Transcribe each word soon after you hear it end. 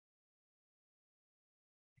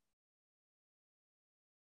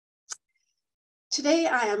Today,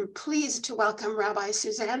 I am pleased to welcome Rabbi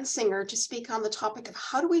Suzanne Singer to speak on the topic of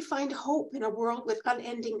how do we find hope in a world with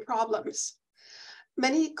unending problems.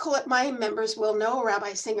 Many Kol Mayim members will know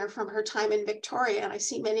Rabbi Singer from her time in Victoria, and I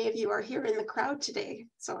see many of you are here in the crowd today,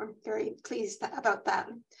 so I'm very pleased about that.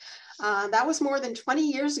 That was more than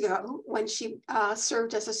 20 years ago when she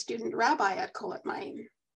served as a student rabbi at Kol Mayim.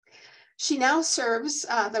 She now serves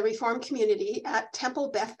the Reform community at Temple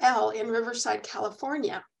Beth in Riverside,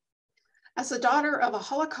 California. As the daughter of a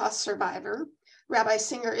Holocaust survivor, Rabbi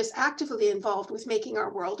Singer is actively involved with making our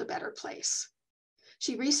world a better place.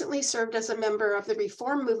 She recently served as a member of the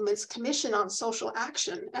Reform Movement's Commission on Social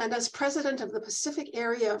Action and as president of the Pacific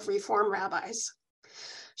Area of Reform Rabbis.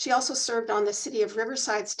 She also served on the City of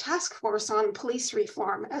Riverside's Task Force on Police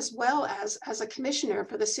Reform, as well as a commissioner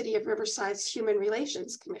for the City of Riverside's Human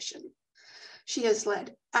Relations Commission. She has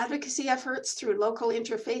led advocacy efforts through local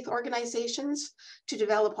interfaith organizations to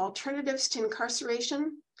develop alternatives to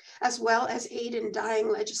incarceration, as well as aid in dying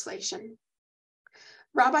legislation.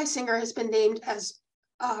 Rabbi Singer has been named as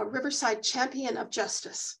Riverside Champion of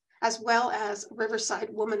Justice, as well as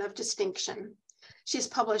Riverside Woman of Distinction. She has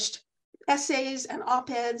published essays and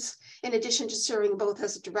op-eds, in addition to serving both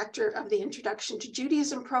as director of the Introduction to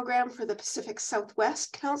Judaism program for the Pacific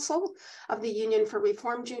Southwest Council of the Union for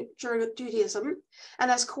Reform Judaism,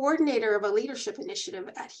 and as coordinator of a leadership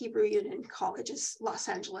initiative at Hebrew Union College's Los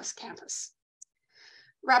Angeles campus.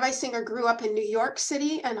 Rabbi Singer grew up in New York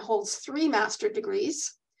City and holds 3 master's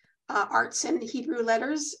degrees, arts in Hebrew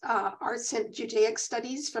letters, arts in Judaic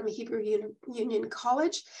studies from Hebrew Union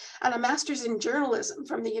College, and a master's in journalism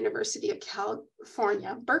from the University of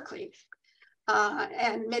California, Berkeley.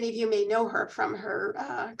 And many of you may know her from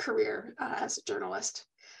her career as a journalist.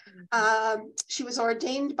 She was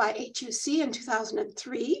ordained by HUC in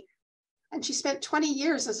 2003, and she spent 20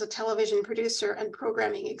 years as a television producer and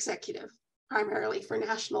programming executive, primarily for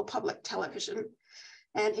National Public Television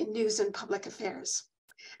and in news and public affairs.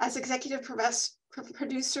 As executive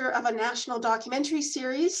producer of a national documentary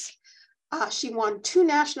series, she won 2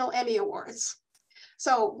 National Emmy Awards.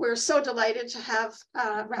 So we're so delighted to have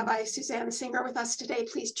Rabbi Suzanne Singer with us today.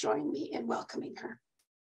 Please join me in welcoming her.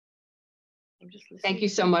 Thank you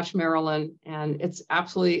so much, Marilyn. And it's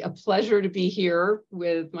absolutely a pleasure to be here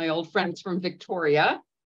with my old friends from Victoria.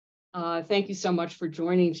 Thank you so much for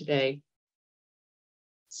joining today.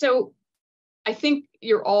 So I think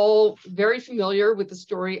you're all very familiar with the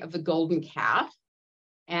story of the golden calf.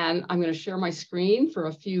 And I'm going to share my screen for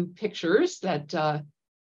a few pictures that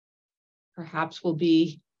perhaps will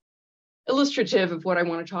be illustrative of what I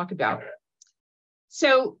want to talk about.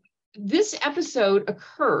 So this episode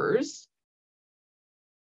occurs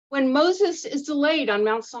when Moses is delayed on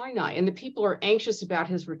Mount Sinai and the people are anxious about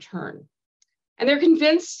his return. And they're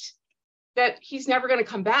convinced that he's never going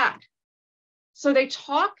to come back. So they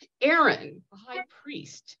talk Aaron, the high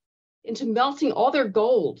priest, into melting all their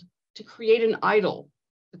gold to create an idol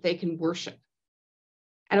that they can worship.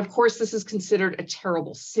 And of course, this is considered a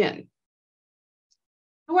terrible sin.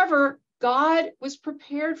 However, God was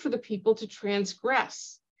prepared for the people to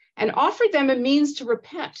transgress and offered them a means to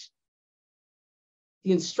repent.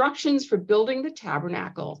 The instructions for building the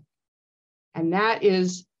tabernacle, and that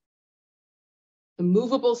is the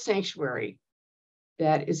movable sanctuary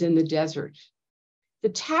that is in the desert. The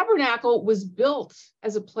tabernacle was built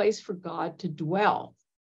as a place for God to dwell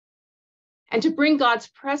and to bring God's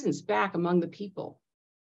presence back among the people.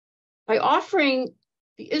 By offering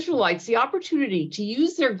the Israelites the opportunity to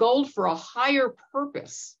use their gold for a higher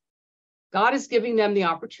purpose, God is giving them the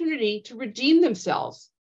opportunity to redeem themselves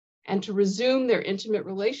and to resume their intimate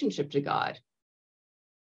relationship to God.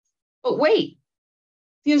 But wait,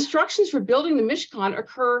 the instructions for building the Mishkan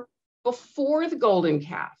occur before the golden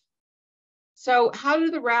calf. So how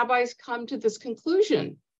do the rabbis come to this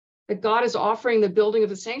conclusion that God is offering the building of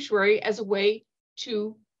the sanctuary as a way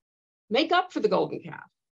to make up for the golden calf?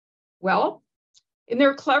 Well, in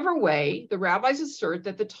their clever way, the rabbis assert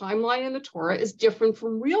that the timeline in the Torah is different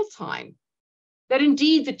from real time, that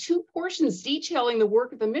indeed the 2 portions detailing the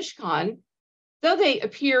work of the Mishkan, though they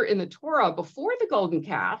appear in the Torah before the golden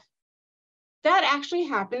calf, that actually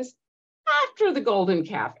happens after the golden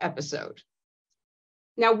calf episode.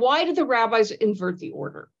 Now, why did the rabbis invert the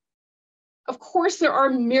order? Of course, there are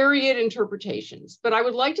myriad interpretations, but I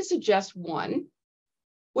would like to suggest one,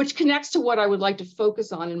 which connects to what I would like to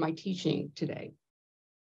focus on in my teaching today.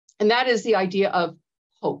 And that is the idea of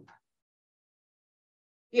hope,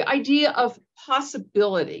 the idea of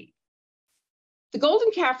possibility. The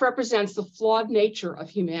golden calf represents the flawed nature of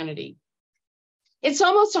humanity. It's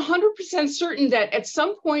almost 100% certain that at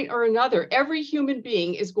some point or another, every human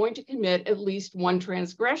being is going to commit at least one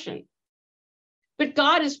transgression. But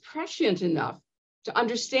God is prescient enough to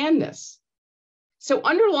understand this. So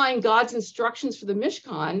underlying God's instructions for the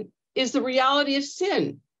Mishkan is the reality of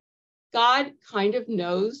sin. God kind of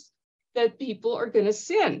knows that people are going to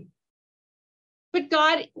sin. But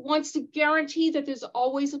God wants to guarantee that there's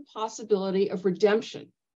always a possibility of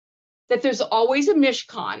redemption, that there's always a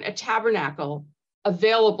Mishkan, a tabernacle,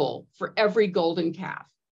 available for every golden calf.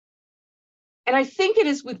 And I think it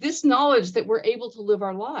is with this knowledge that we're able to live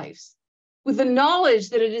our lives, with the knowledge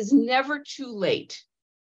that it is never too late,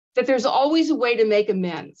 that there's always a way to make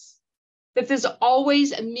amends, that there's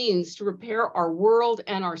always a means to repair our world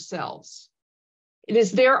and ourselves. It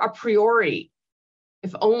is there a priori,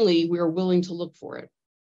 if only we are willing to look for it.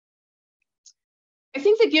 I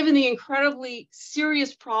think that given the incredibly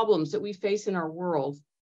serious problems that we face in our world,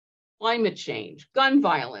 climate change, gun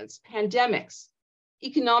violence, pandemics,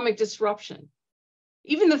 economic disruption,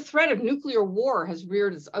 even the threat of nuclear war has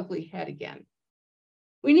reared its ugly head again.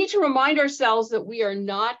 We need to remind ourselves that we are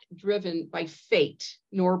not driven by fate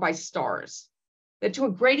nor by stars, that to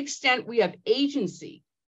a great extent we have agency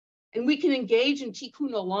and we can engage in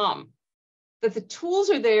tikkun olam, that the tools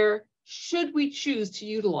are there should we choose to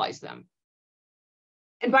utilize them.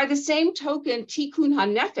 And by the same token, tikkun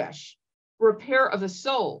hanefesh, repair of the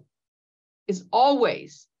soul, is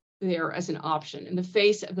always there as an option in the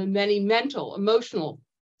face of the many mental, emotional,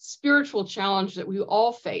 spiritual challenges that we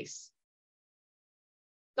all face.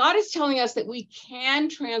 God is telling us that we can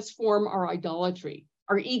transform our idolatry,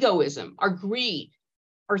 our egoism, our greed,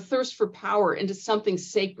 our thirst for power into something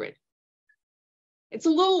sacred. It's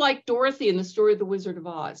a little like Dorothy in the story of the Wizard of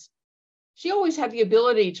Oz. She always had the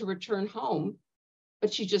ability to return home,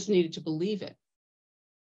 but she just needed to believe it.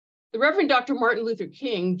 The Reverend Dr. Martin Luther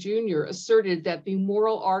King Jr. asserted that the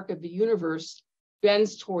moral arc of the universe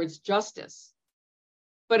bends towards justice,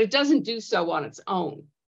 but it doesn't do so on its own.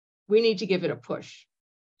 We need to give it a push.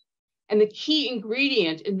 And the key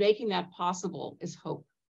ingredient in making that possible is hope.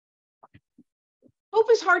 Hope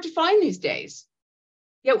is hard to find these days,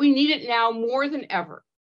 yet we need it now more than ever.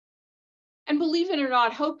 And believe it or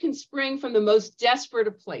not, hope can spring from the most desperate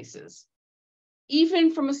of places,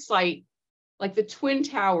 even from a site like the Twin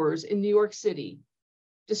Towers in New York City,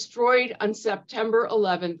 destroyed on September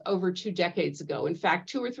 11th over 2 decades ago. In fact,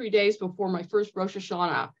 2 or 3 days before my first Rosh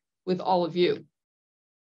Hashanah with all of you.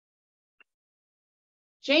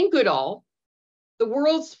 Jane Goodall, the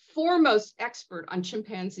world's foremost expert on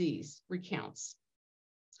chimpanzees, recounts.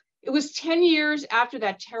 It was 10 years after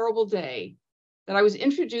that terrible day that I was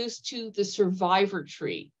introduced to the survivor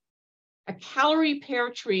tree, a calorie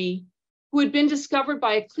pear tree who had been discovered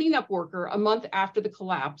by a cleanup worker a month after the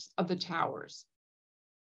collapse of the towers.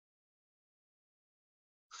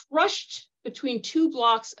 Crushed between 2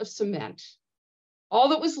 blocks of cement, all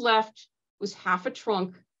that was left was half a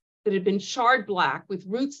trunk that had been charred black with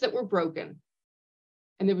roots that were broken,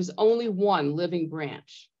 and there was only one living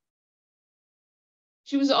branch.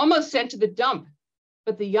 She was almost sent to the dump,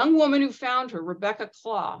 but the young woman who found her, Rebecca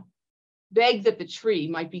Claw, begged that the tree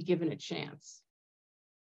might be given a chance.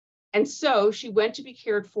 And so she went to be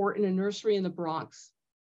cared for in a nursery in the Bronx.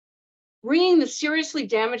 Bringing the seriously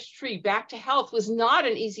damaged tree back to health was not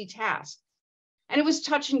an easy task, and it was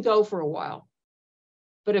touch and go for a while.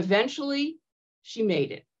 But eventually, she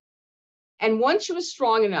made it. And once she was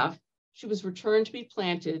strong enough, she was returned to be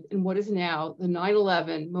planted in what is now the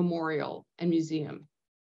 9/11 Memorial and Museum.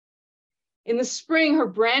 In the spring, her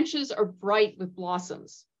branches are bright with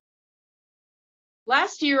blossoms.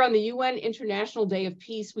 Last year on the UN International Day of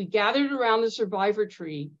Peace, we gathered around the survivor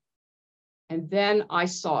tree, and then I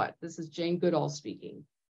saw it. This is Jane Goodall speaking.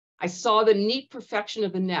 I saw the neat perfection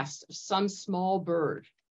of the nest of some small bird.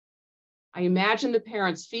 I imagined the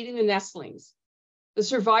parents feeding the nestlings. The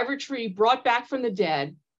survivor tree, brought back from the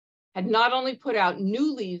dead, had not only put out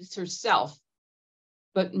new leaves herself,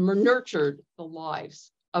 but nurtured the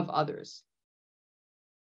lives of others.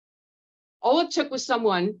 All it took was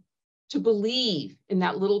someone to believe in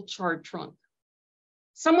that little charred trunk,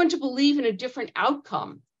 someone to believe in a different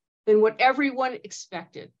outcome than what everyone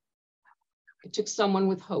expected. It took someone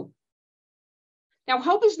with hope. Now,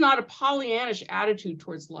 hope is not a Pollyannish attitude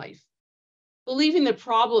towards life, believing that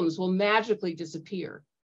problems will magically disappear.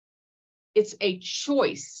 It's a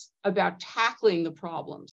choice about tackling the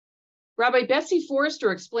problems. Rabbi Betsy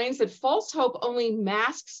Forrester explains that false hope only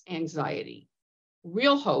masks anxiety.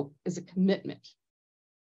 Real hope is a commitment.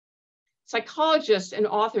 Psychologist and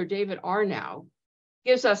author David Arnau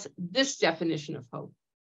gives us this definition of hope.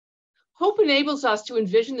 Hope enables us to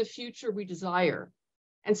envision the future we desire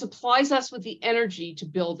and supplies us with the energy to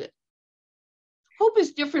build it. Hope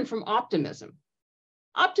is different from optimism.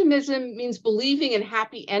 Optimism means believing in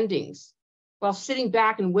happy endings, while sitting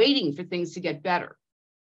back and waiting for things to get better.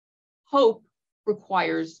 Hope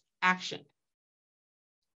requires action.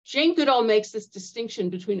 Jane Goodall makes this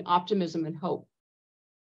distinction between optimism and hope.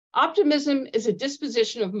 Optimism is a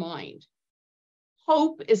disposition of mind.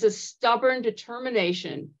 Hope is a stubborn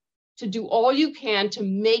determination to do all you can to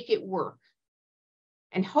make it work.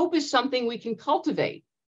 And hope is something we can cultivate.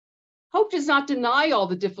 Hope does not deny all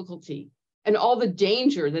the difficulty and all the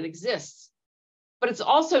danger that exists, but it's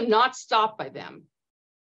also not stopped by them.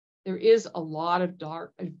 There is a lot of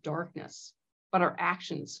darkness, but our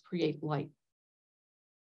actions create light.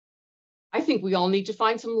 I think we all need to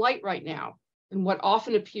find some light right now in what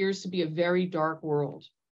often appears to be a very dark world.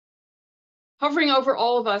 Hovering over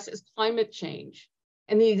all of us is climate change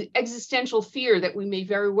and the existential fear that we may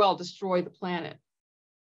very well destroy the planet.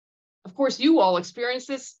 Of course, you all experienced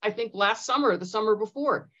this, I think, last summer, the summer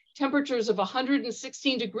before. Temperatures of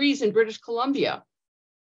 116 degrees in British Columbia.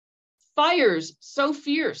 Fires so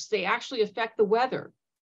fierce, they actually affect the weather.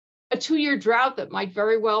 A 2-year drought that might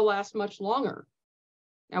very well last much longer.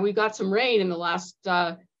 Now, we got some rain in the last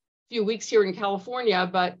few weeks here in California,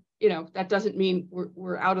 but that doesn't mean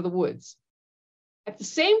we're out of the woods. At the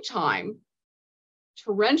same time,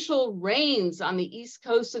 torrential rains on the east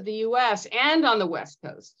coast of the US and on the west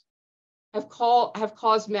coast have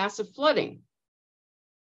caused massive flooding.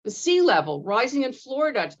 The sea level rising in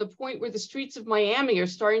Florida to the point where the streets of Miami are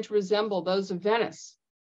starting to resemble those of Venice.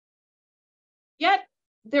 Yet,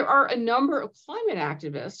 there are a number of climate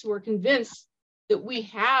activists who are convinced that we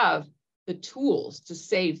have the tools to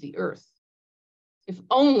save the earth. If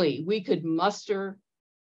only we could muster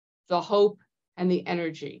the hope and the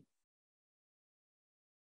energy.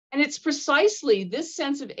 And it's precisely this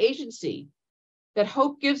sense of agency that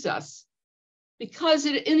hope gives us, because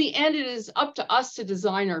in the end, it is up to us to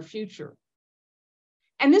design our future.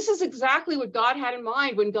 And this is exactly what God had in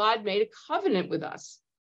mind when God made a covenant with us,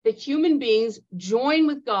 that human beings join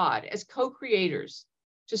with God as co-creators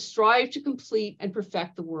to strive to complete and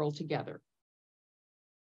perfect the world together.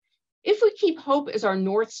 If we keep hope as our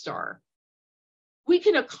North Star, we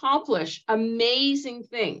can accomplish amazing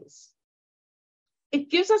things. It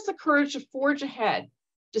gives us the courage to forge ahead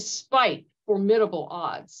despite formidable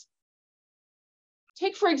odds.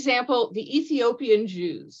 Take, for example, the Ethiopian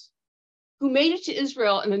Jews who made it to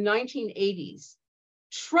Israel in the 1980s,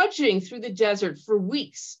 trudging through the desert for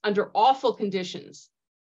weeks under awful conditions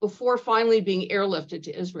before finally being airlifted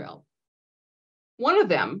to Israel. One of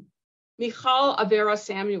them, Michal Avera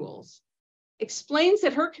Samuels, explains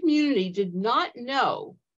that her community did not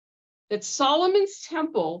know that Solomon's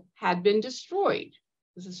temple had been destroyed.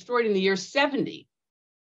 It was destroyed in the year 70.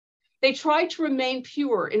 They tried to remain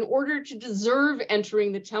pure in order to deserve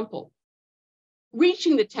entering the temple.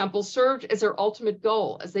 Reaching the temple served as their ultimate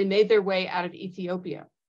goal as they made their way out of Ethiopia.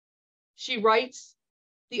 She writes,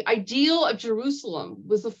 "The ideal of Jerusalem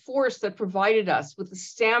was the force that provided us with the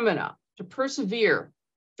stamina to persevere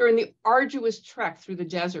during the arduous trek through the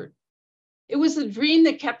desert. It was the dream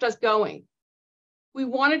that kept us going. We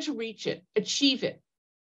wanted to reach it, achieve it.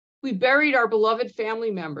 We buried our beloved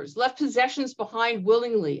family members, left possessions behind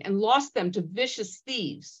willingly, and lost them to vicious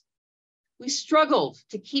thieves. We struggled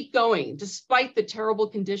to keep going despite the terrible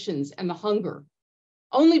conditions and the hunger,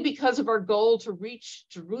 only because of our goal to reach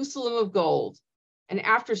Jerusalem of gold, and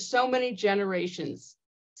after so many generations,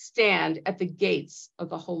 stand at the gates of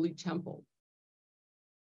the Holy Temple."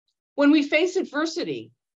 When we face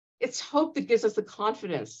adversity, it's hope that gives us the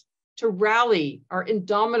confidence to rally our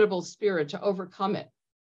indomitable spirit to overcome it.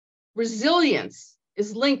 Resilience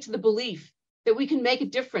is linked to the belief that we can make a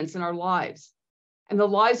difference in our lives and the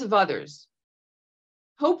lives of others.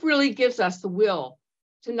 Hope really gives us the will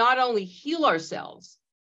to not only heal ourselves,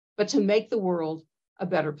 but to make the world a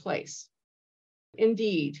better place.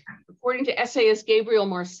 Indeed, according to essayist Gabriel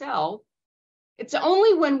Marcel, it's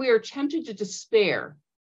only when we are tempted to despair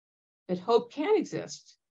that hope can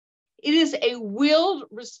exist. It is a willed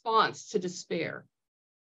response to despair.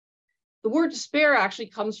 The word despair actually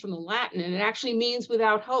comes from the Latin, and it actually means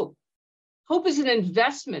without hope. Hope is an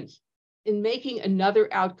investment in making another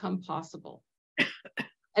outcome possible.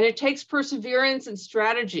 And it takes perseverance and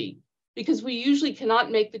strategy, because we usually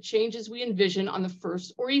cannot make the changes we envision on the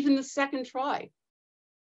first or even the second try.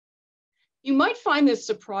 You might find this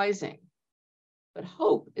surprising, but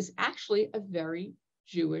hope is actually a very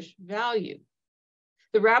Jewish value.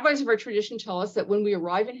 The rabbis of our tradition tell us that when we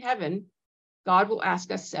arrive in heaven, God will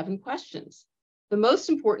ask us 7 questions, the most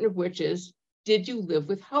important of which is, did you live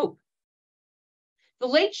with hope? The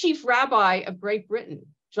late chief rabbi of Great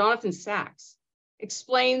Britain, Jonathan Sacks,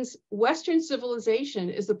 explains Western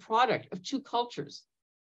civilization is the product of 2 cultures,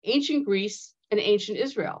 ancient Greece and ancient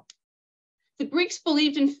Israel. The Greeks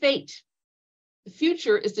believed in fate. The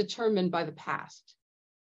future is determined by the past.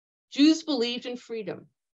 Jews believed in freedom.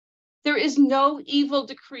 There is no evil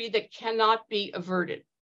decree that cannot be averted.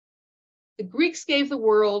 The Greeks gave the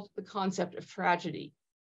world the concept of tragedy.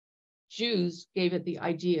 Jews gave it the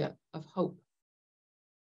idea of hope.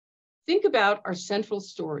 Think about our central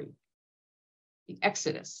story, the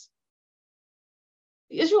Exodus.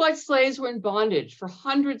 The Israelite slaves were in bondage for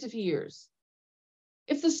hundreds of years.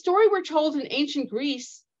 If the story were told in ancient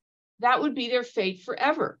Greece, that would be their fate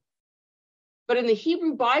forever. But in the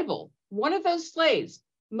Hebrew Bible, one of those slaves,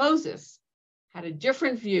 Moses, had a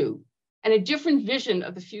different view and a different vision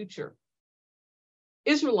of the future.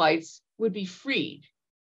 Israelites would be freed.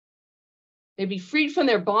 They'd be freed from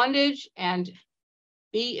their bondage and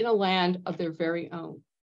be in a land of their very own.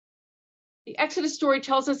 The Exodus story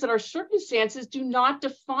tells us that our circumstances do not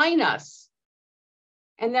define us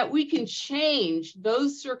and that we can change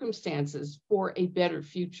those circumstances for a better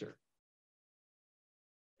future.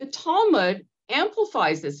 The Talmud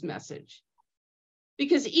amplifies this message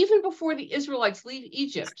because even before the Israelites leave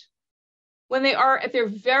Egypt, when they are at their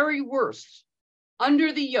very worst,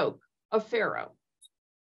 under the yoke of Pharaoh,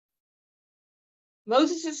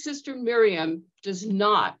 Moses' sister Miriam does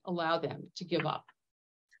not allow them to give up.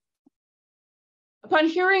 Upon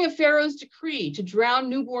hearing of Pharaoh's decree to drown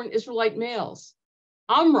newborn Israelite males,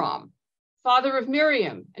 Amram, father of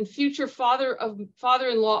Miriam and future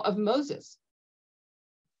father-in-law of Moses,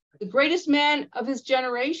 the greatest man of his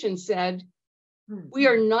generation, said, "We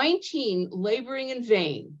are 19 laboring in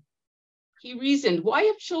vain." He reasoned, why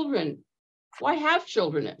have children?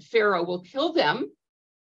 Pharaoh will kill them.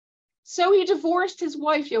 So he divorced his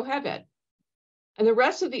wife, Yocheved, and the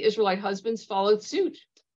rest of the Israelite husbands followed suit.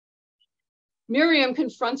 Miriam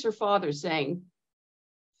confronts her father, saying,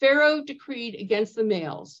 Pharaoh decreed against the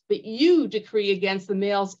males, but you decree against the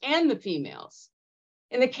males and the females.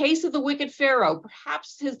 In the case of the wicked Pharaoh,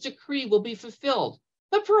 perhaps his decree will be fulfilled,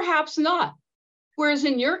 but perhaps not. Whereas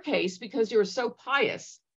in your case, because you're so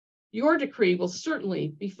pious, your decree will certainly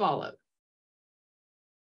be followed.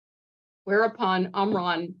 Whereupon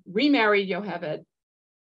Amram remarried Yocheved,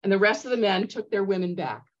 and the rest of the men took their women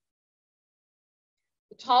back.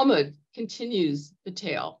 The Talmud continues the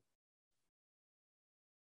tale.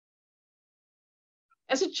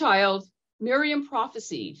 As a child, Miriam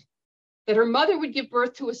prophesied that her mother would give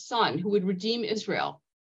birth to a son who would redeem Israel.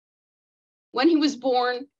 When he was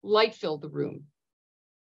born, light filled the room.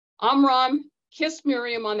 Amram kissed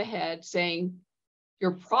Miriam on the head, saying,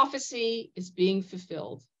 "Your prophecy is being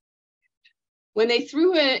fulfilled." When they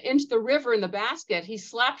threw her into the river in the basket, he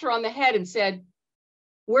slapped her on the head and said,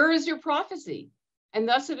 "Where is your prophecy?" And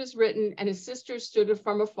thus it is written, and his sisters stood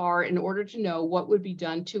from afar in order to know what would be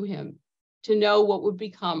done to him, to know what would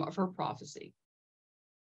become of her prophecy.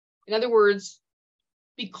 In other words,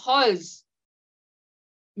 because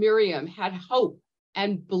Miriam had hope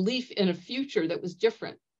and belief in a future that was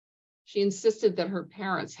different, she insisted that her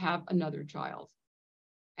parents have another child.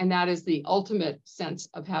 And that is the ultimate sense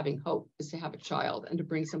of having hope, is to have a child and to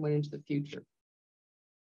bring someone into the future.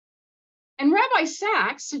 And Rabbi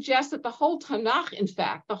Sachs suggests that the whole Tanakh, in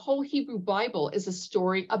fact, the whole Hebrew Bible is a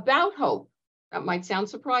story about hope. That might sound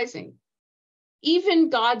surprising. Even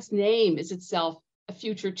God's name is itself a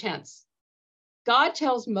future tense. God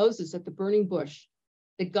tells Moses at the burning bush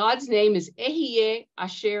that God's name is Ehyeh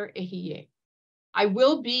Asher Ehyeh. I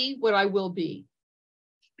will be what I will be.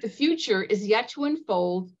 The future is yet to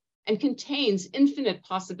unfold and contains infinite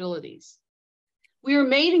possibilities. We are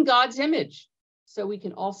made in God's image, so we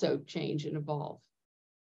can also change and evolve.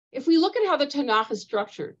 If we look at how the Tanakh is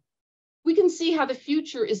structured, we can see how the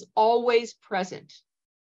future is always present.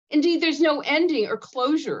 Indeed, there's no ending or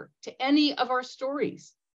closure to any of our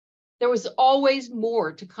stories. There was always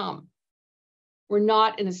more to come. We're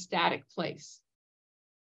not in a static place.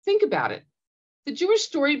 Think about it. The Jewish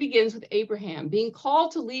story begins with Abraham being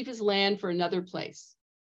called to leave his land for another place.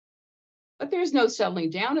 But there's no settling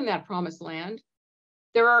down in that promised land.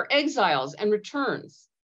 There are exiles and returns.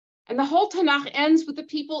 And the whole Tanakh ends with the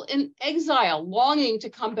people in exile longing to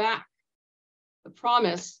come back. The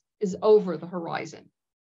promise is over the horizon.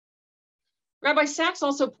 Rabbi Sachs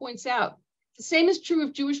also points out the same is true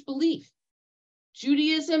of Jewish belief.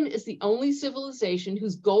 Judaism is the only civilization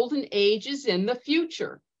whose golden age is in the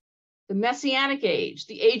future. The Messianic age,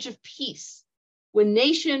 the age of peace, when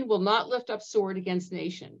nation will not lift up sword against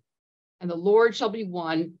nation, and the Lord shall be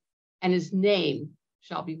one, and his name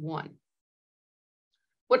shall be one.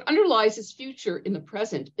 What underlies his future in the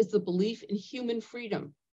present is the belief in human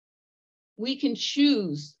freedom. We can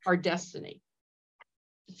choose our destiny.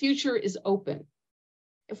 The future is open.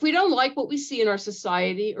 If we don't like what we see in our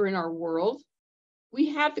society or in our world,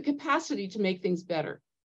 We have the capacity to make things better.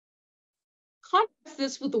 Contrast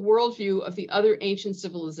this with the worldview of the other ancient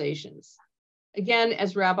civilizations. Again,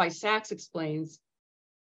 as Rabbi Sachs explains,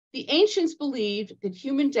 the ancients believed that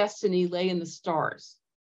human destiny lay in the stars,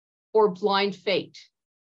 or blind fate.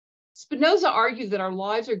 Spinoza argued that our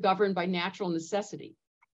lives are governed by natural necessity.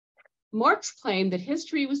 Marx claimed that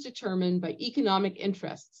history was determined by economic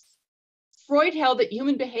interests. Freud held that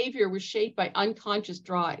human behavior was shaped by unconscious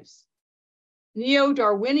drives.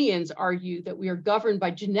 Neo-Darwinians argue that we are governed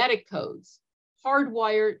by genetic codes,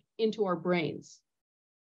 hardwired into our brains.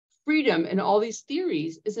 Freedom in all these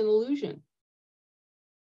theories is an illusion.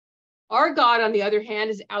 Our God, on the other hand,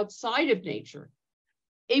 is outside of nature,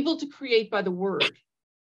 able to create by the word,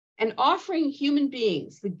 and offering human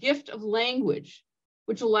beings the gift of language,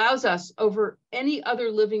 which allows us over any other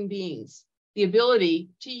living beings the ability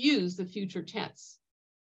to use the future tense.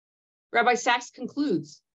 Rabbi Sachs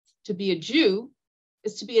concludes, to be a Jew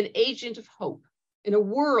is to be an agent of hope in a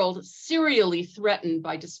world serially threatened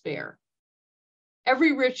by despair.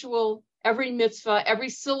 Every ritual, every mitzvah, every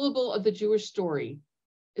syllable of the Jewish story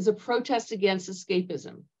is a protest against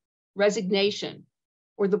escapism, resignation,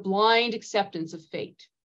 or the blind acceptance of fate.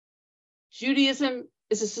 Judaism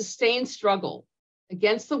is a sustained struggle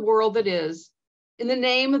against the world that is, in the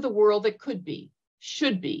name of the world that could be,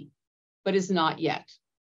 should be, but is not yet.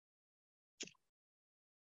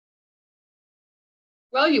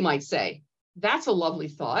 Well, you might say, that's a lovely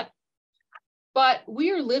thought, but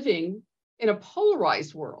we are living in a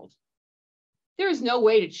polarized world. There is no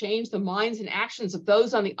way to change the minds and actions of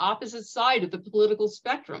those on the opposite side of the political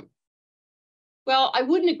spectrum. Well, I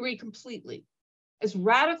wouldn't agree completely, as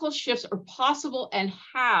radical shifts are possible and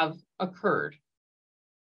have occurred.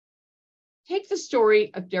 Take the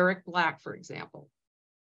story of Derek Black, for example.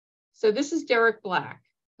 So this is Derek Black,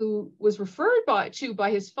 who was referred to by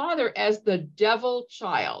his father as the devil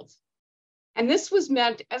child. And this was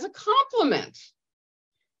meant as a compliment.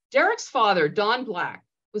 Derek's father, Don Black,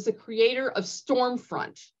 was the creator of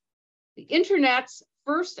Stormfront, the internet's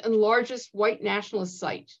first and largest white nationalist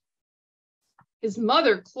site. His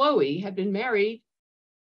mother, Chloe, had been married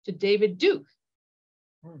to David Duke,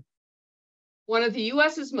 one of the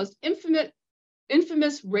US's most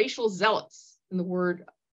infamous racial zealots, in the word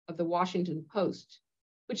of the Washington Post,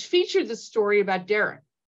 which featured the story about Derek.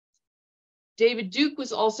 David Duke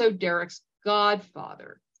was also Derek's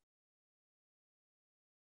godfather.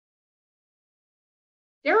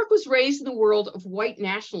 Derek was raised in the world of white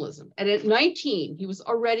nationalism, and at 19, he was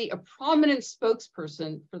already a prominent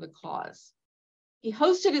spokesperson for the cause. He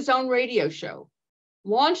hosted his own radio show,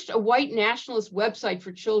 launched a white nationalist website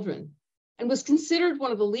for children, and was considered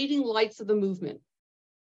one of the leading lights of the movement.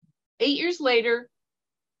 8 years later,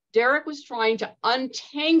 Derek was trying to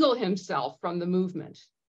untangle himself from the movement.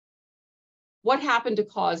 What happened to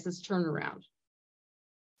cause this turnaround?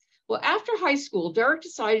 Well, after high school, Derek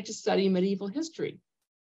decided to study medieval history.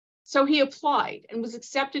 So he applied and was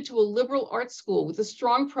accepted to a liberal arts school with a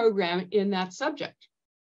strong program in that subject.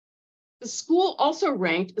 The school also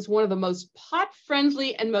ranked as one of the most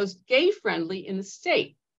pot-friendly and most gay-friendly in the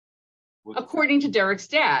state, according to Derek's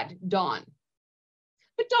dad, Don.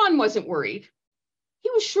 But Don wasn't worried.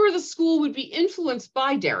 He was sure the school would be influenced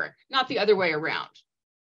by Derek, not the other way around.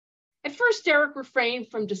 At first, Derek refrained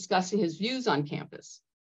from discussing his views on campus.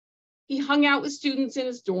 He hung out with students in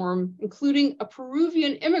his dorm, including a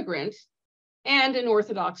Peruvian immigrant and an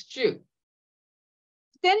Orthodox Jew.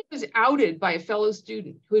 Then he was outed by a fellow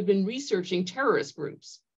student who had been researching terrorist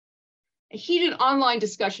groups. A heated online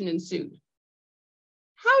discussion ensued.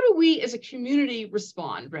 How do we as a community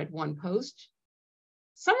respond, read one post.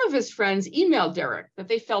 Some of his friends emailed Derek that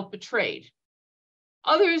they felt betrayed.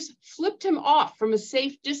 Others flipped him off from a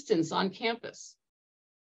safe distance on campus.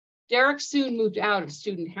 Derek soon moved out of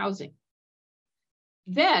student housing.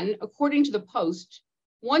 Then, according to the Post,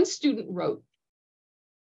 one student wrote,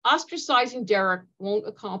 "Ostracizing Derek won't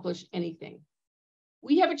accomplish anything.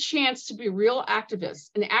 We have a chance to be real activists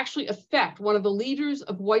and actually affect one of the leaders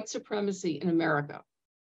of white supremacy in America.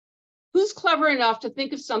 Who's clever enough to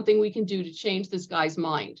think of something we can do to change this guy's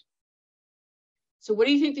mind?" So what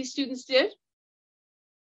do you think these students did?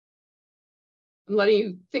 I'm letting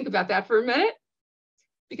you think about that for a minute,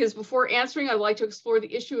 because before answering, I'd like to explore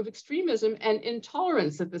the issue of extremism and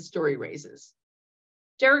intolerance that this story raises.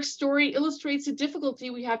 Derek's story illustrates the difficulty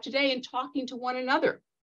we have today in talking to one another.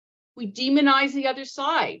 We demonize the other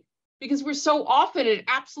side because we're so often at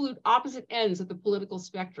absolute opposite ends of the political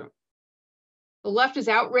spectrum. The left is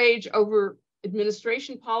outraged over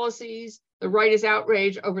administration policies. The right is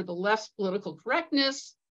outraged over the left's political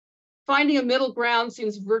correctness. Finding a middle ground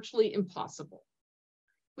seems virtually impossible.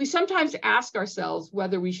 We sometimes ask ourselves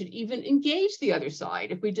whether we should even engage the other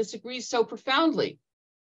side if we disagree so profoundly.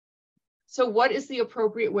 So what is the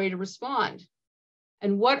appropriate way to respond?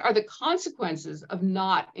 And what are the consequences of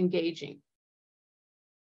not engaging?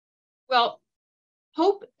 Well,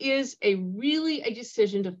 hope is really a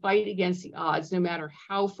decision to fight against the odds, no matter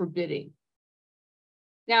how forbidding.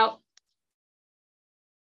 Now,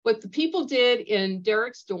 what the people did in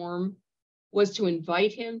Derek's dorm was to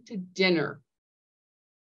invite him to dinner.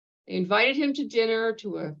 They invited him to dinner,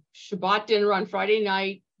 to a Shabbat dinner on Friday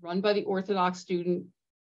night, run by the Orthodox student,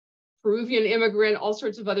 Peruvian immigrant, all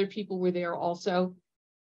sorts of other people were there also.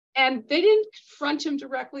 And they didn't confront him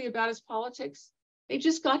directly about his politics. They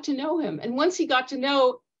just got to know him. And once he got to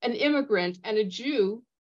know an immigrant and a Jew,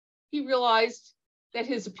 he realized that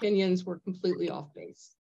his opinions were completely off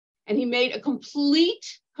base. And he made a complete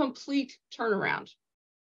turnaround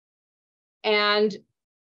and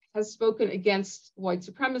has spoken against white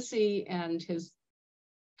supremacy and his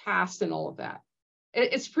past and all of that.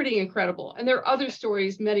 It's pretty incredible. And there are other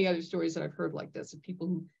stories, many other stories that I've heard like this of people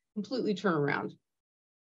who completely turn around.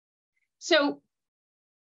 So,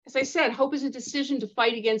 as I said, hope is a decision to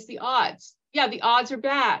fight against the odds. Yeah, the odds are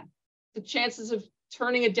bad. The chances of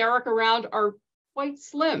turning a Derek around are quite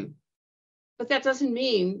slim. But that doesn't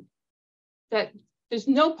mean that there's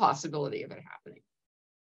no possibility of it happening.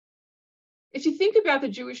 If you think about the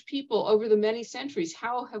Jewish people over the many centuries,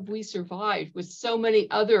 how have we survived with so many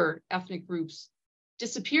other ethnic groups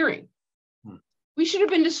disappearing? We should have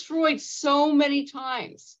been destroyed so many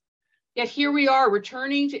times. Yet here we are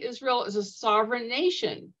returning to Israel as a sovereign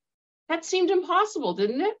nation. That seemed impossible,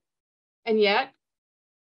 didn't it? And yet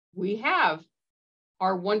we have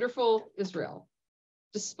our wonderful Israel,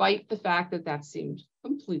 despite the fact that that seemed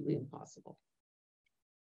completely impossible.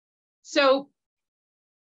 So,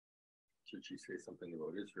 should she say something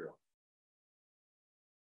about Israel?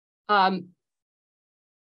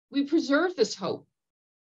 We preserve this hope,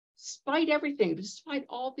 despite everything, despite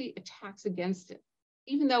all the attacks against it,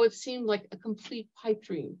 even though it seemed like a complete pipe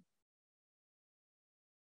dream.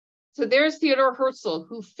 So there's Theodore Herzl,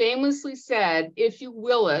 who famously said, if you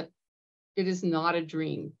will it, it is not a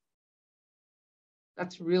dream.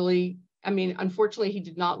 That's really, I mean, unfortunately, he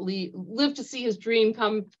did not live to see his dream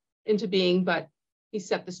come into being, but he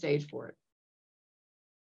set the stage for it.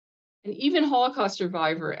 And even Holocaust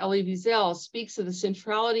survivor Elie Wiesel speaks of the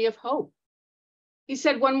centrality of hope. He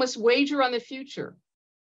said, one must wager on the future.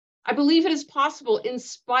 I believe it is possible, in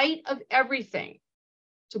spite of everything,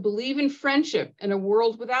 to believe in friendship in a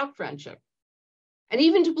world without friendship, and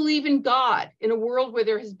even to believe in God in a world where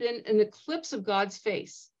there has been an eclipse of God's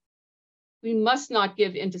face. We must not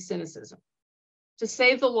give in to cynicism. To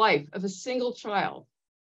save the life of a single child,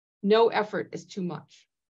 no effort is too much.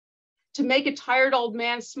 To make a tired old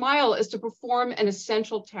man smile is to perform an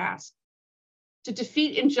essential task. To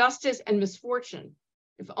defeat injustice and misfortune,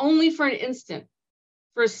 if only for an instant,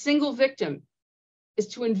 for a single victim, is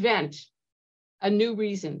to invent a new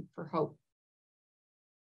reason for hope.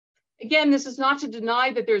 Again, this is not to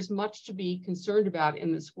deny that there's much to be concerned about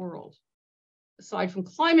in this world. Aside from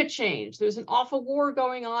climate change, there's an awful war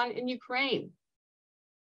going on in Ukraine.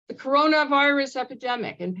 The coronavirus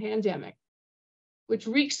epidemic and pandemic, which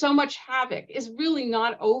wreaks so much havoc, is really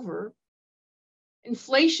not over.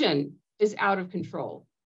 Inflation is out of control.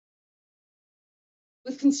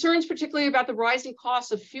 With concerns particularly about the rising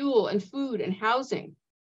costs of fuel and food and housing,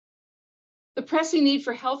 the pressing need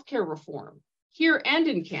for healthcare reform here and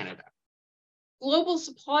in Canada, global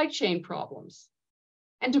supply chain problems,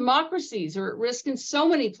 and democracies are at risk in so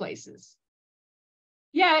many places.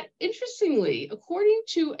 Yet, interestingly, according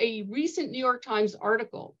to a recent New York Times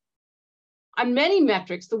article, on many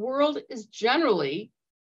metrics, the world is generally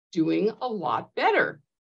doing a lot better.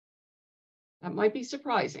 That might be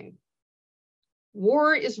surprising.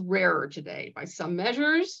 War is rarer today by some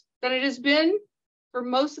measures than it has been for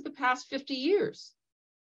most of the past 50 years.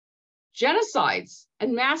 Genocides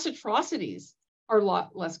and mass atrocities are a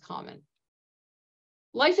lot less common.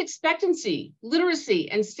 Life expectancy,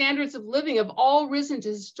 literacy, and standards of living have all risen to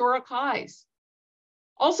historic highs.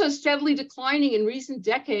 Also steadily declining in recent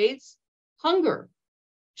decades, hunger,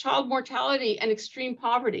 child mortality, and extreme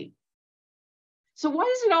poverty. So why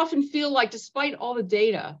does it often feel like, despite all the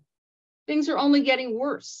data, things are only getting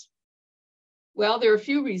worse? Well, there are a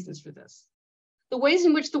few reasons for this. The ways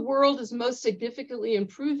in which the world is most significantly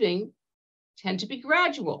improving tend to be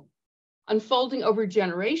gradual, unfolding over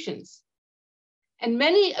generations. And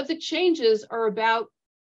many of the changes are about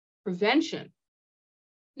prevention.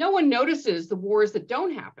 No one notices the wars that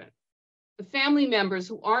don't happen, the family members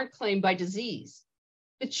who aren't claimed by disease,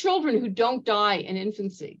 the children who don't die in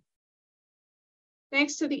infancy.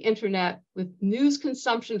 thanks to the internet, with news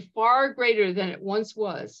consumption far greater than it once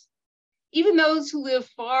was, even those who live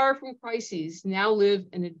far from crises now live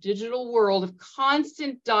in a digital world of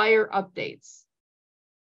constant dire updates.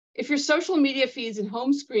 If your social media feeds and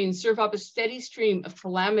home screens serve up a steady stream of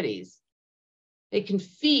calamities, they can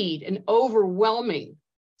feed an overwhelming,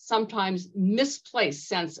 sometimes misplaced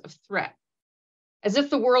sense of threat, as if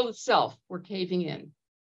the world itself were caving in.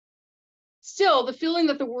 Still, the feeling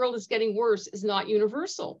that the world is getting worse is not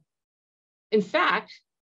universal. In fact,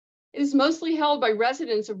 it is mostly held by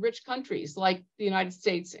residents of rich countries like the United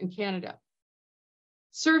States and Canada.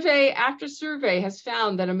 Survey after survey has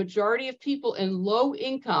found that a majority of people in low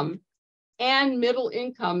income and middle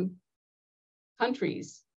income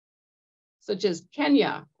countries, such as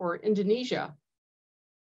Kenya or Indonesia,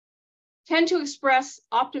 tend to express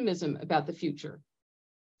optimism about the future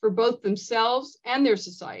for both themselves and their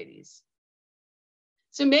societies.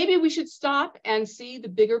 So maybe we should stop and see the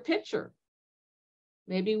bigger picture.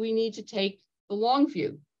 Maybe we need to take the long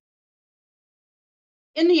view.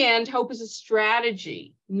 In the end, hope is a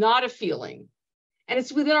strategy, not a feeling, and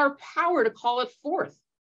it's within our power to call it forth.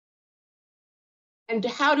 And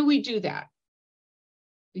how do we do that?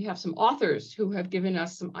 We have some authors who have given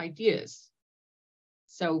us some ideas.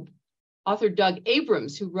 So author Doug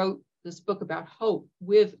Abrams, who wrote this book about hope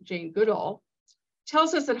with Jane Goodall,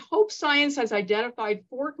 tells us that hope science has identified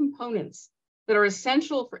 4 components that are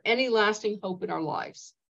essential for any lasting hope in our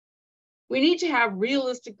lives. We need to have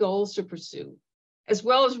realistic goals to pursue, as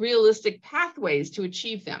well as realistic pathways to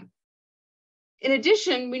achieve them. In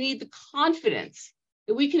addition, we need the confidence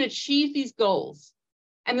that we can achieve these goals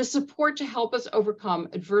and the support to help us overcome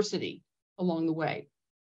adversity along the way.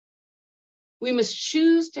 We must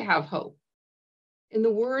choose to have hope. In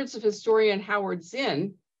the words of historian Howard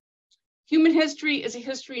Zinn, human history is a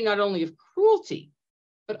history not only of cruelty,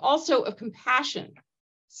 but also of compassion,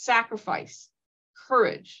 sacrifice,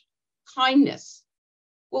 courage, kindness.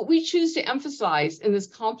 What we choose to emphasize in this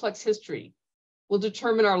complex history will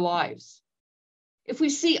determine our lives. If we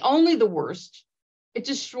see only the worst, it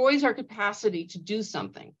destroys our capacity to do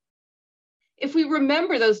something. If we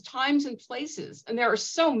remember those times and places, and there are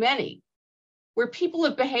so many, where people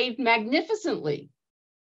have behaved magnificently,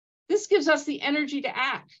 this gives us the energy to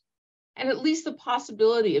act, and at least the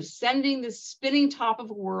possibility of sending this spinning top of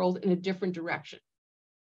a world in a different direction.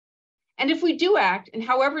 And if we do act in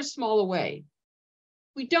however small a way,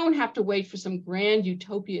 we don't have to wait for some grand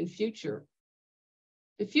utopian future.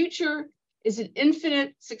 The future is an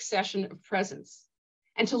infinite succession of presents,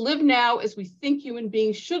 and to live now as we think human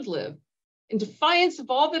beings should live, in defiance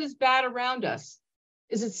of all that is bad around us,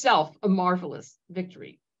 is itself a marvelous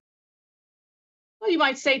victory. Well, you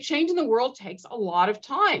might say changing the world takes a lot of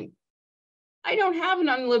time. I don't have an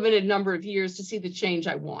unlimited number of years to see the change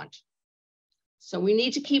I want. So we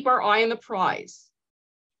need to keep our eye on the prize,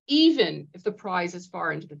 even if the prize is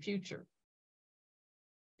far into the future.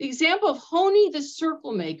 The example of Honi the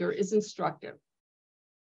circle maker is instructive.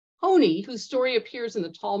 Honi, whose story appears in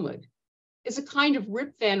the Talmud, is a kind of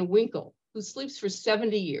Rip Van Winkle who sleeps for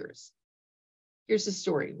 70 years. Here's the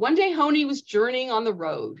story. One day, Honi was journeying on the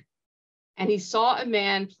road, and he saw a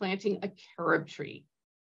man planting a carob tree.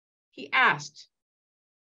 He asked,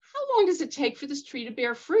 "How long does it take for this tree to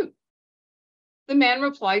bear fruit?" The man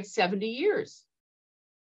replied, 70 years.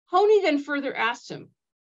 Honi then further asked him,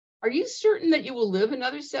 "Are you certain that you will live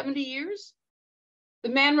another 70 years? The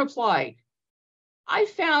man replied, "I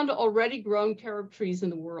found already grown carob trees in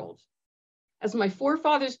the world. As my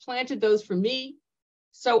forefathers planted those for me,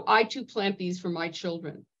 so I too plant these for my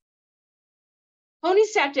children." Honi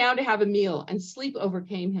sat down to have a meal, and sleep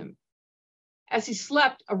overcame him. As he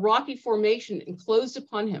slept, a rocky formation enclosed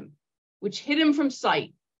upon him, which hid him from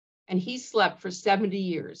sight, and he slept for 70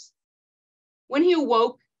 years. When he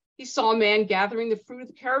awoke, he saw a man gathering the fruit of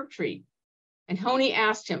the carob tree, and Honi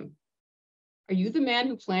asked him, "Are you the man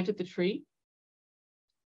who planted the tree?"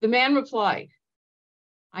 The man replied,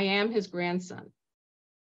 "I am his grandson."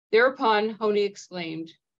 Thereupon, Honi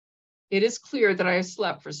exclaimed, "It is clear that I have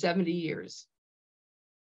slept for 70 years.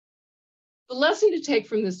 The lesson to take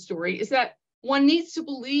from this story is that one needs to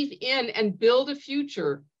believe in and build a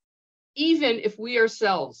future, even if we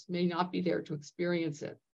ourselves may not be there to experience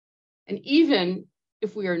it, and even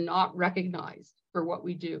if we are not recognized for what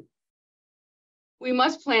we do. We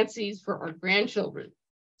must plant seeds for our grandchildren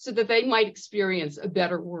so that they might experience a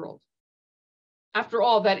better world. After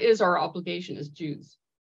all, that is our obligation as Jews.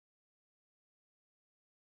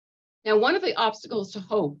 Now, one of the obstacles to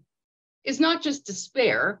hope is not just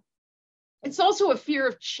despair, it's also a fear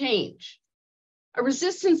of change, a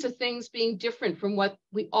resistance to things being different from what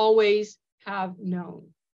we always have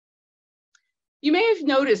known. You may have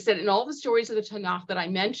noticed that in all the stories of the Tanakh that I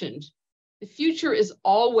mentioned, the future is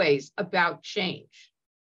always about change.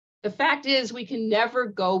 The fact is, we can never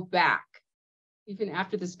go back, even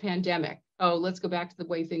after this pandemic. Oh, let's go back to the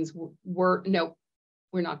way things were. No,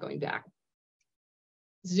 we're not going back.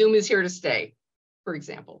 Zoom is here to stay, for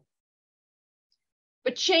example.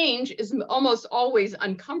 But change is almost always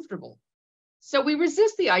uncomfortable. So we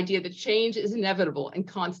resist the idea that change is inevitable and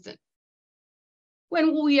constant.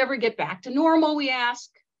 When will we ever get back to normal, we ask?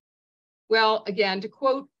 Well, again, to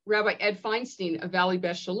quote Rabbi Ed Feinstein of Valley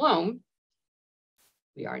Beth Shalom,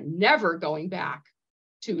 we are never going back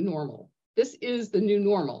to normal. This is the new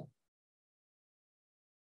normal.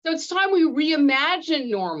 So it's time we reimagine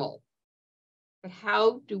normal. But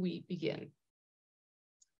how do we begin?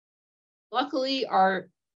 Luckily, our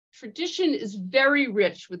tradition is very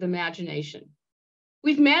rich with imagination.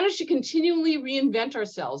 We've managed to continually reinvent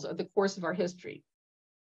ourselves over the course of our history.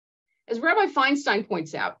 As Rabbi Feinstein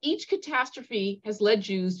points out, each catastrophe has led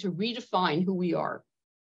Jews to redefine who we are.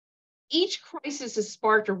 Each crisis has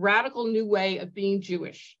sparked a radical new way of being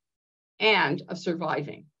Jewish and of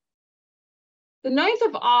surviving. The 9th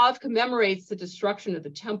of Av commemorates the destruction of the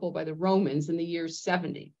temple by the Romans in the year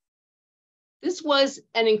 70. This was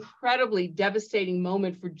an incredibly devastating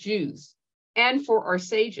moment for Jews and for our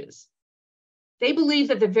sages. They believed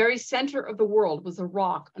that the very center of the world was the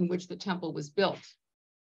rock on which the temple was built.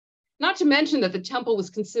 Not to mention that the temple was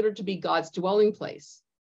considered to be God's dwelling place.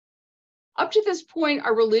 Up to this point,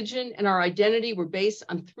 our religion and our identity were based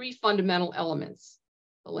on 3 fundamental elements: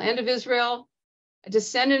 the land of Israel, a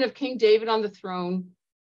descendant of King David on the throne,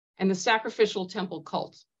 and the sacrificial temple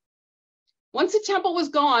cult. Once the temple was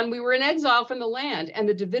gone, we were in exile from the land, and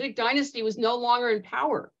the Davidic dynasty was no longer in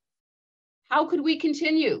power. How could we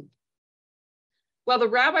continue? Well, the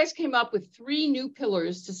rabbis came up with 3 new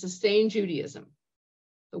pillars to sustain Judaism.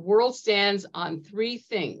 The world stands on 3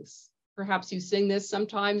 things. Perhaps you sing this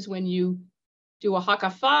sometimes when you do a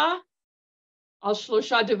hakafa. Al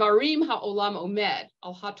shlosha devarim ha'olam omed,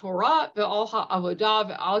 al ha'torah ve'al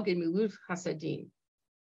ha'avodah ve'al gemilut chasadim.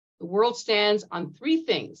 The world stands on 3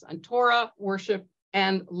 things: on Torah, worship,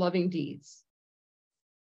 and loving deeds.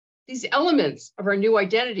 These elements of our new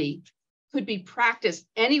identity could be practiced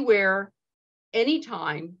anywhere,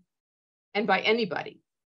 anytime, and by anybody.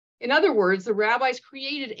 In other words, the rabbis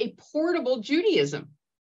created a portable Judaism.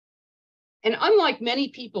 And unlike many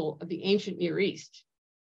people of the ancient Near East,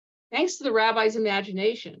 thanks to the rabbis'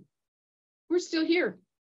 imagination, we're still here.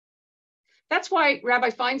 That's why Rabbi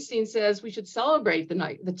Feinstein says we should celebrate the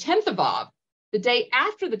 10th of Av, the day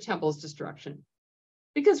after the temple's destruction,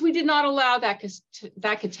 because we did not allow that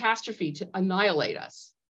catastrophe to annihilate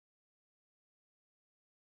us.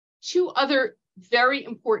 2 other very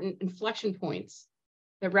important inflection points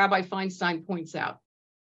that Rabbi Feinstein points out.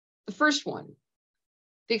 The first one,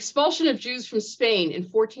 the expulsion of Jews from Spain in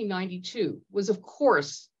 1492 was, of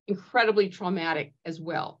course, incredibly traumatic as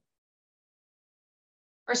well.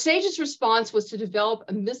 Our sages' response was to develop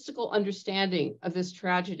a mystical understanding of this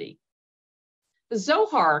tragedy. The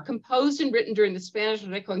Zohar, composed and written during the Spanish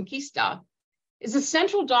Reconquista, is a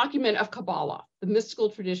central document of Kabbalah, the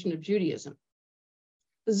mystical tradition of Judaism.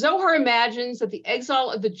 The Zohar imagines that the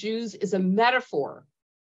exile of the Jews is a metaphor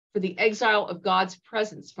for the exile of God's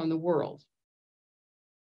presence from the world.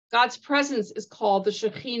 God's presence is called the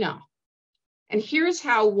Shekhinah. And here's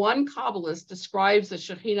how one Kabbalist describes the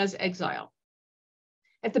Shekhinah's exile.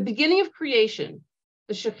 At the beginning of creation,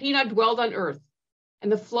 the Shekhinah dwelled on earth,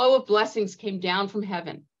 and the flow of blessings came down from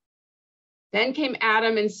heaven. Then came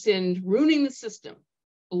Adam and sinned, ruining the system,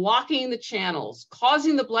 blocking the channels,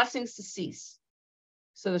 causing the blessings to cease.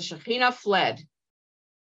 So the Shekhinah fled.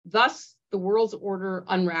 Thus, the world's order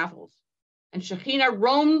unraveled, and Shekhinah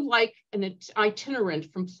roamed like an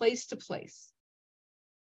itinerant from place to place.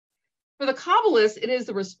 For the Kabbalists, it is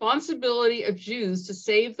the responsibility of Jews to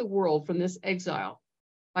save the world from this exile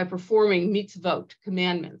by performing mitzvot,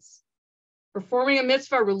 commandments. Performing a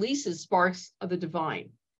mitzvah releases sparks of the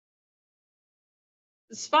divine.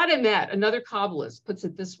 The Sfat Emet, another Kabbalist, puts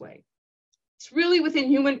it this way: it's really within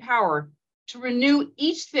human power to renew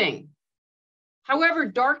each thing. However,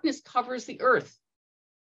 darkness covers the earth.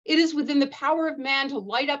 It is within the power of man to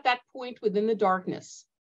light up that point within the darkness.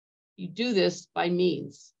 You do this by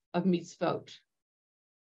means of mitzvot.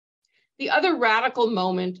 The other radical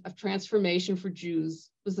moment of transformation for Jews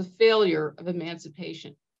was the failure of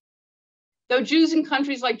emancipation. Though Jews in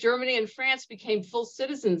countries like Germany and France became full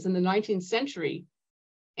citizens in the 19th century,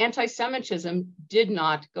 anti-Semitism did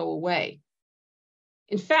not go away.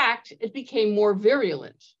 In fact, it became more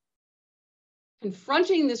virulent.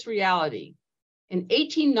 Confronting this reality, in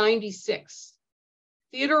 1896,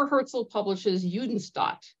 Theodor Herzl publishes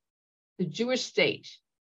Judenstaat, the Jewish state,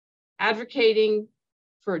 advocating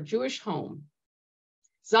for a Jewish home.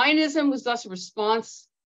 Zionism was thus a response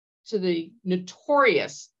to the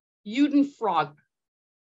notorious Judenfrage,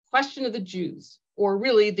 question of the Jews, or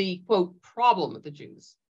really the, quote, problem of the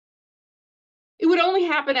Jews. It would only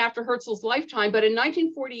happen after Herzl's lifetime, but in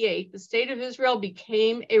 1948, the state of Israel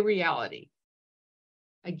became a reality.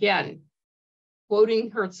 Again,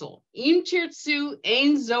 quoting Herzl, Im tirtzu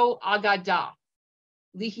ein zo agada,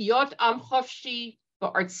 lihiot am chofshi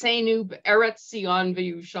ba'artzenu be'eretz Zion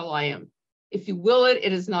ve'Yerushalayim. If you will it,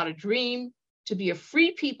 it is not a dream, to be a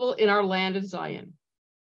free people in our land of Zion.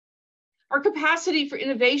 Our capacity for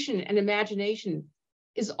innovation and imagination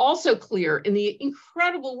is also clear in the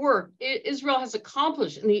incredible work Israel has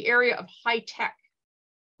accomplished in the area of high tech,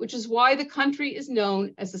 which is why the country is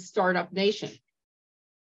known as a startup nation. It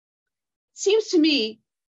seems to me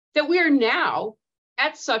that we are now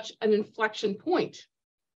at such an inflection point,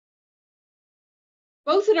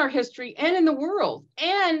 both in our history and in the world,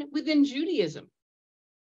 and within Judaism.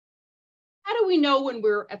 How do we know when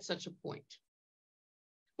we're at such a point?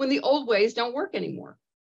 When the old ways don't work anymore.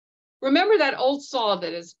 Remember that old saw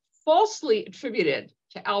that is falsely attributed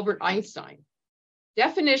to Albert Einstein.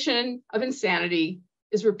 Definition of insanity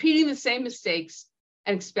is repeating the same mistakes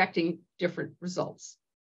and expecting different results.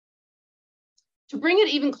 To bring it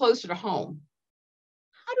even closer to home,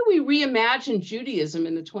 how do we reimagine Judaism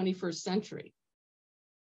in the 21st century?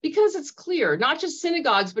 Because it's clear, not just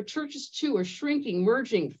synagogues, but churches too are shrinking,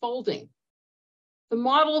 merging, folding. The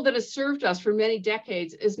model that has served us for many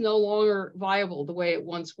decades is no longer viable the way it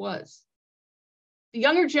once was. The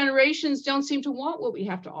younger generations don't seem to want what we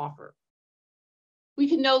have to offer. We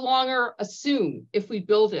can no longer assume if we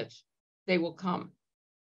build it, they will come.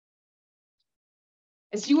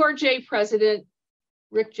 As URJ President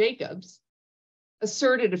Rick Jacobs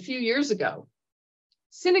asserted a few years ago,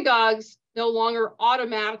 synagogues no longer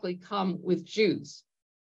automatically come with Jews.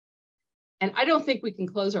 And I don't think we can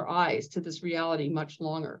close our eyes to this reality much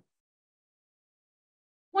longer.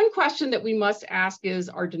 One question that we must ask is,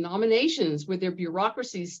 are denominations with their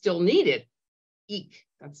bureaucracies still needed? Eek,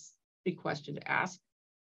 that's a big question to ask.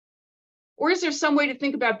 Or is there some way to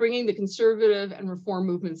think about bringing the conservative and reform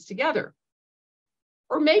movements together?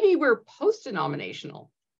 Or maybe we're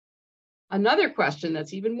post-denominational. Another question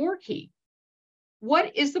that's even more key.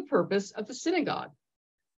 What is the purpose of the synagogue?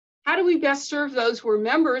 How do we best serve those who are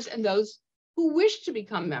members and those who wish to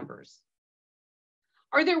become members?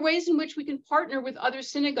 Are there ways in which we can partner with other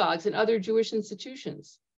synagogues and other Jewish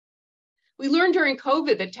institutions? We learned during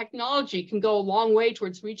COVID that technology can go a long way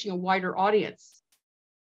towards reaching a wider audience.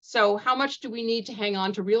 So how much do we need to hang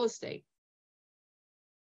on to real estate?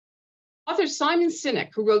 Author Simon Sinek,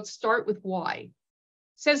 who wrote Start With Why,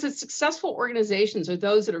 says that successful organizations are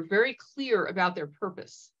those that are very clear about their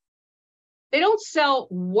purpose. They don't sell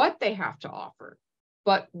what they have to offer,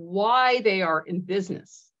 but why they are in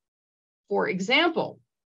business. For example,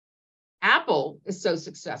 Apple is so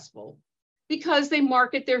successful because they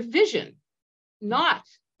market their vision, not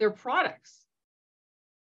their products.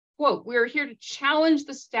 Quote, "We are here to challenge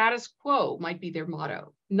the status quo," might be their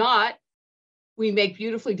motto, not "we make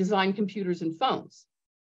beautifully designed computers and phones."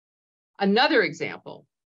 Another example,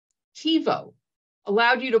 TiVo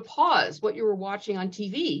allowed you to pause what you were watching on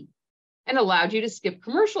TV and allowed you to skip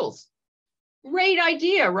commercials. Great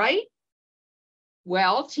idea, right?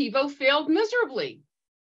 Well, TiVo failed miserably.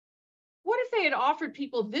 What if they had offered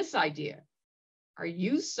people this idea? Are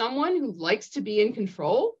you someone who likes to be in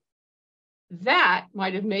control? That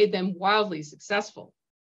might have made them wildly successful.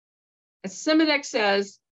 As Simek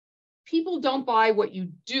says, people don't buy what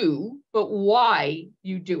you do, but why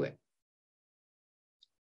you do it.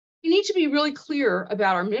 We need to be really clear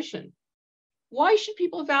about our mission. Why should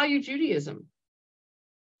people value Judaism?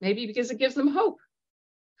 Maybe because it gives them hope.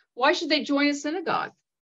 Why should they join a synagogue?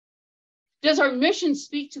 Does our mission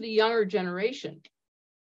speak to the younger generation?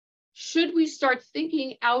 Should we start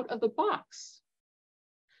thinking out of the box?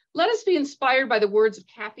 Let us be inspired by the words of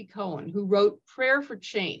Kathy Cohen, who wrote Prayer for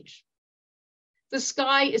Change. The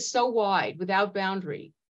sky is so wide, without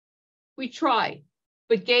boundary. We try,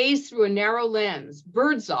 but gaze through a narrow lens,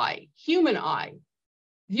 bird's eye, human eye,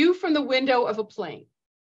 view from the window of a plane.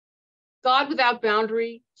 God without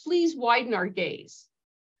boundary, please widen our gaze.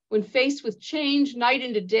 When faced with change, night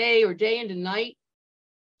into day or day into night,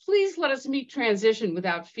 please let us meet transition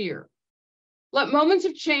without fear. Let moments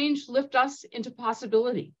of change lift us into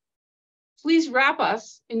possibility. Please wrap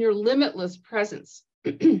us in your limitless presence.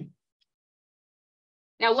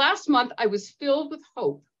 Now, last month, I was filled with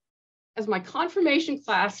hope as my confirmation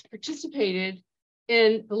class participated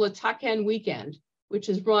in the Lataken weekend, which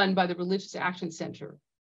is run by the Religious Action Center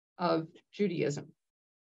of Judaism.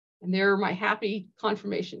 And they're my happy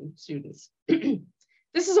confirmation students.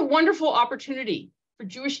 This is a wonderful opportunity for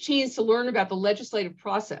Jewish teens to learn about the legislative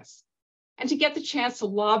process and to get the chance to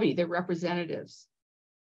lobby their representatives.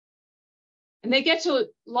 And they get to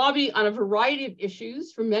lobby on a variety of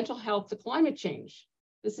issues from mental health to climate change.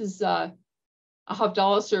 This is a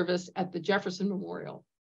Havdalah service at the Jefferson Memorial.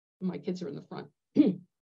 My kids are in the front.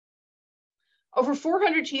 Over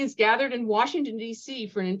 400 teens gathered in Washington, D.C.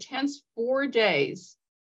 for an intense 4 days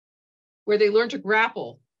where they learned to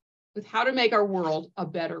grapple with how to make our world a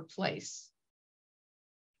better place.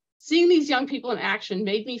 Seeing these young people in action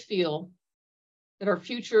made me feel that our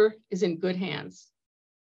future is in good hands.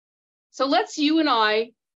 So let's you and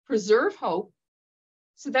I preserve hope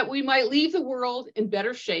so that we might leave the world in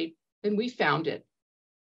better shape than we found it,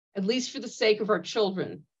 at least for the sake of our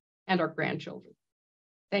children and our grandchildren.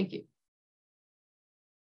 Thank you.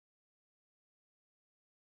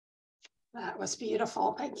 That was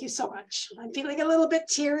beautiful. Thank you so much. I'm feeling a little bit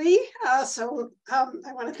teary. I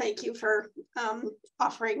want to thank you for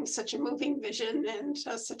offering such a moving vision and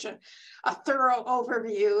such a thorough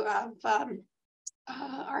overview of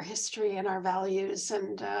our history and our values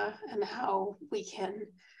and how we can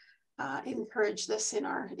encourage this in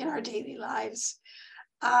our daily lives.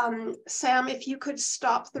 Sam, if you could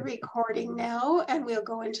stop the recording now and we'll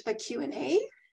go into the Q&A.